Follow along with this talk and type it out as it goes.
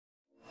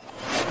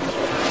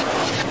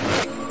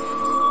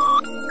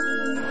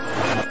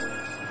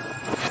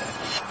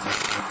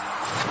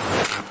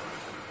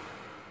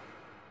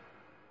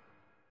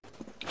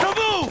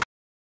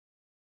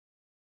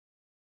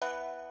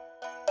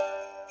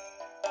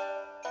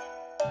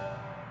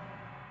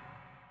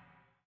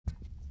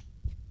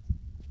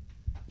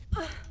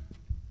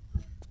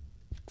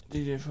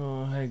DJ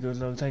for hey, good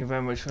luck. Thank you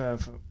very much for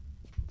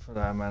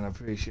that, man. I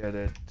appreciate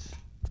it.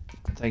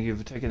 Thank you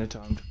for taking the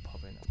time to pop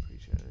in. I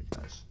appreciate it,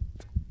 guys.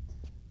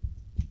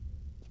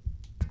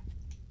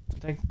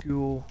 Thank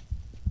you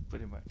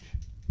very much.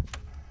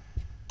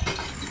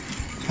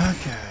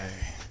 Okay.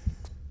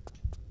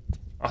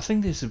 I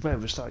think this is where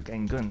we start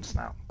getting guns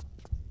now.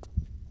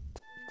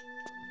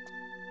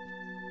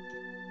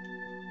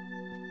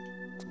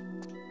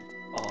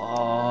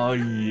 Oh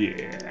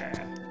yeah.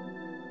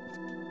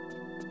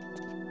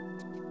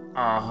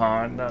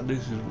 Now this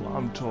is what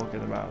I'm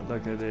talking about.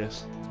 Look at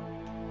this.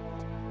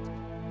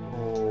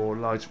 Oh,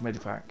 large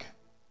medipack.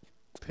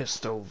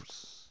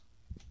 Pistols.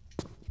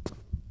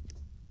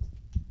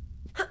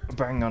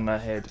 Bang on the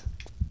head.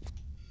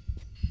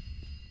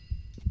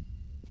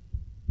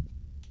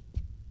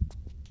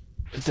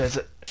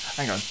 Desert.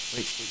 Hang on.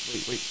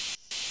 Wait.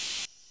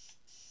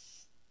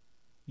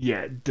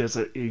 Yeah,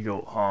 Desert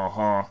Eagle.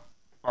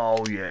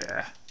 Oh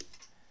yeah.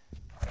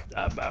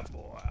 That bad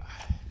boy.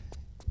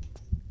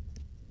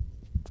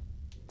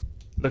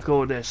 Look at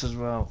all this as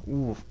well.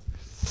 Ooh.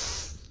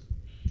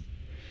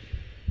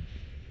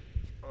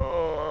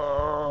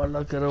 Oh,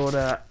 look at all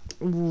that.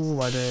 Ooh,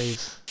 my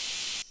days.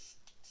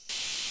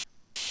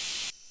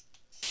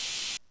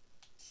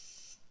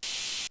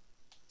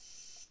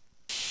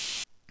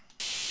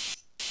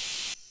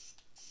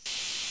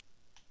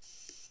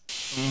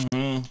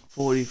 Mm-hmm.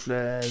 40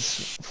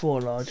 flares,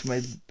 4 large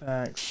med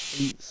packs,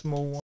 8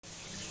 small ones.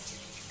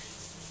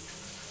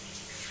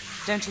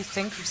 Don't you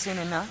think you've seen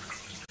enough?